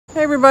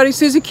Hey everybody,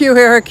 Susie Q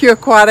here at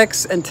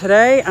QueAquatics, and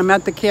today I'm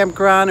at the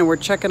campground and we're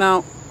checking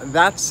out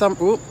that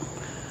summer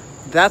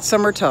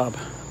tub.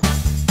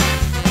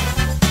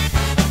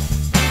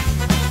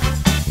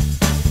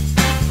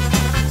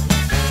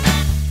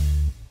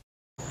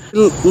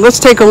 Let's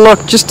take a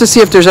look just to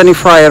see if there's any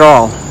fry at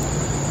all.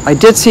 I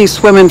did see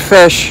swimming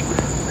fish,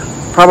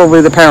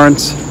 probably the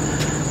parents,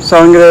 so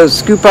I'm going to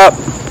scoop up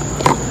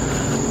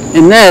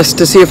in this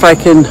to see if I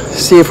can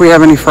see if we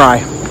have any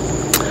fry.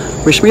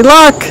 Wish me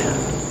luck!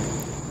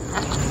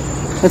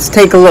 Let's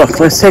take a look.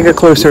 Let's take a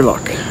closer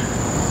look.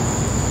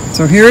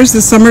 So here's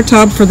the summer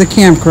tub for the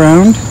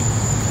campground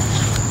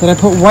that I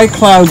put white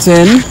clouds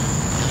in.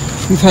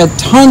 We've had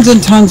tons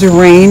and tons of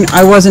rain.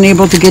 I wasn't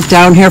able to get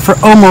down here for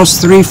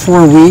almost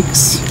 3-4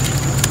 weeks.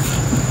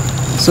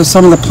 So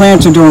some of the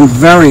plants are doing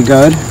very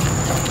good.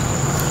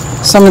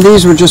 Some of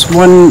these were just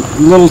one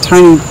little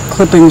tiny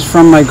clippings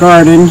from my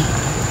garden.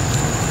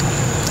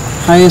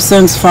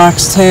 Hyacinths,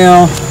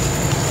 foxtail,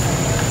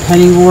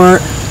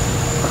 pennywort.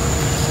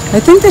 I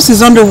think this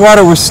is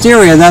underwater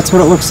wisteria. That's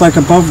what it looks like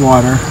above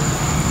water.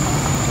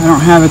 I don't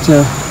have it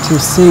to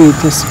see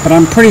this, but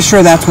I'm pretty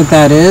sure that's what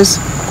that is.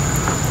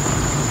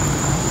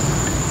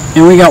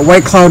 And we got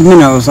White Cloud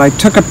Minnows. I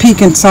took a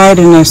peek inside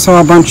and I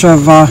saw a bunch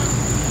of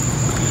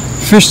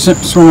fish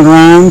swimming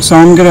around, so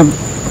I'm gonna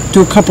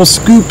do a couple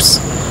scoops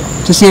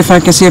to see if I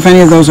can see if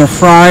any of those are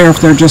fry or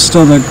if they're just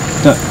still the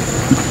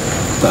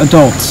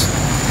adults.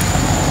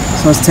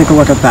 So let's take a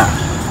look at that.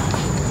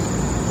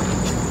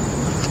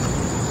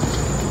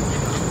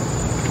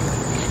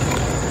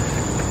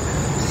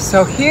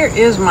 So here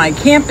is my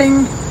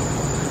camping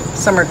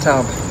summer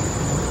tub.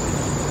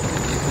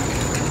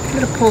 I'm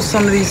going to pull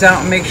some of these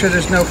out and make sure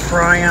there's no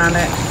fry on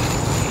it.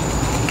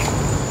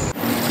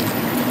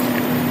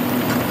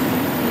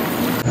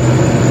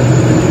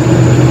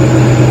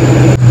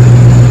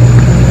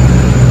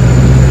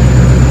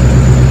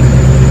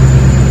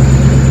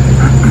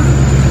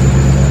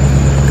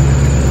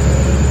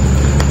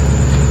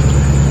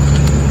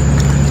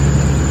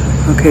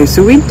 Okay,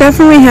 so we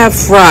definitely have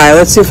fry.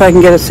 Let's see if I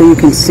can get it so you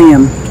can see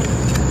them.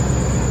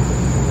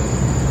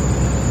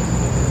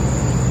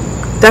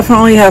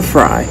 Definitely have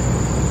fry.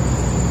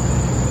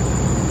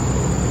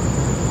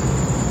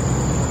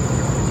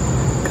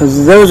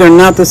 Because those are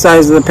not the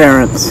size of the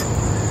parents.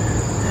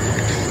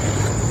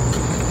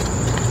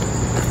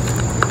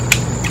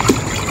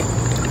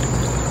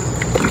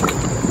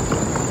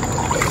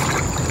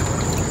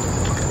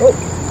 Oh.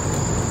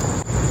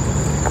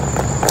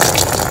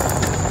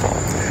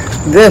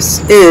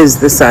 This is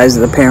the size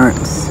of the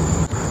parents.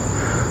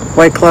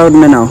 White Cloud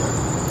Minnow.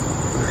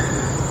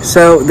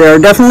 So they're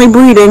definitely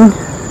breeding.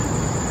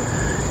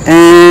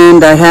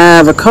 And I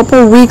have a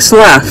couple weeks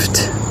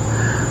left,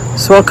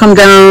 so I'll come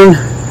down.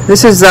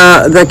 This is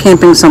the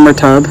camping summer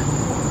tub,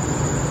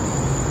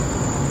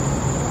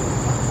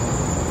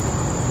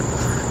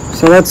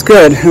 so that's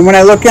good. And when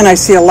I look in, I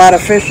see a lot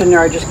of fish in there.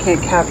 I just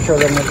can't capture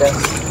them with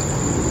this.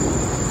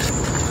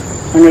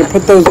 I'm going to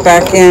put those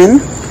back in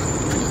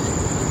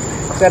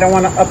because I don't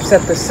want to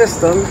upset the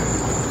system,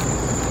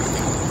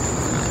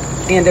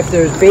 and if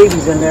there's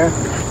babies in there.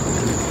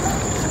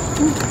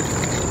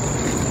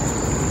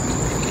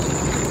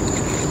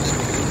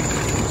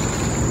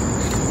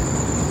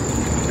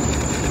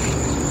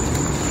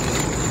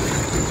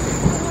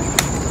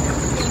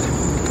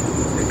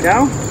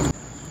 Go.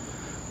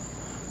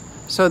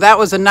 So that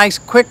was a nice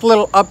quick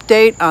little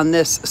update on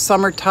this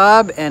summer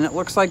tub, and it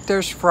looks like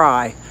there's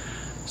fry.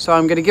 So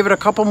I'm going to give it a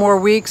couple more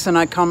weeks and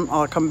I'll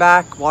come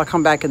back. Well, I'll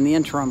come back in the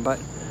interim, but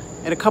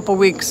in a couple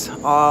weeks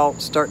I'll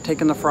start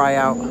taking the fry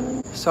out.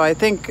 So I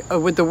think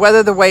with the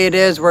weather the way it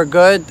is, we're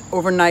good.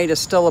 Overnight is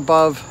still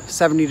above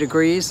 70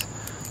 degrees.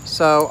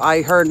 So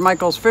I heard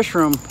Michael's fish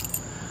room,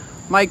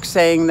 Mike,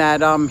 saying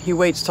that he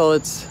waits till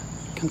it's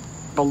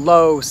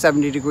below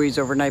 70 degrees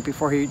overnight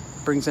before he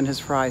brings in his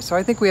fry. So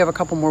I think we have a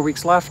couple more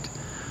weeks left.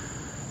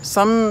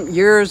 Some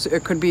years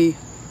it could be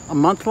a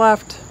month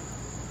left,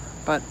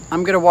 but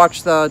I'm going to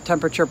watch the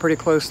temperature pretty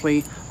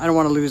closely. I don't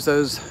want to lose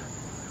those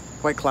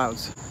white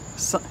clouds.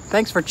 So,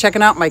 thanks for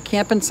checking out my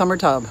camping summer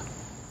tub.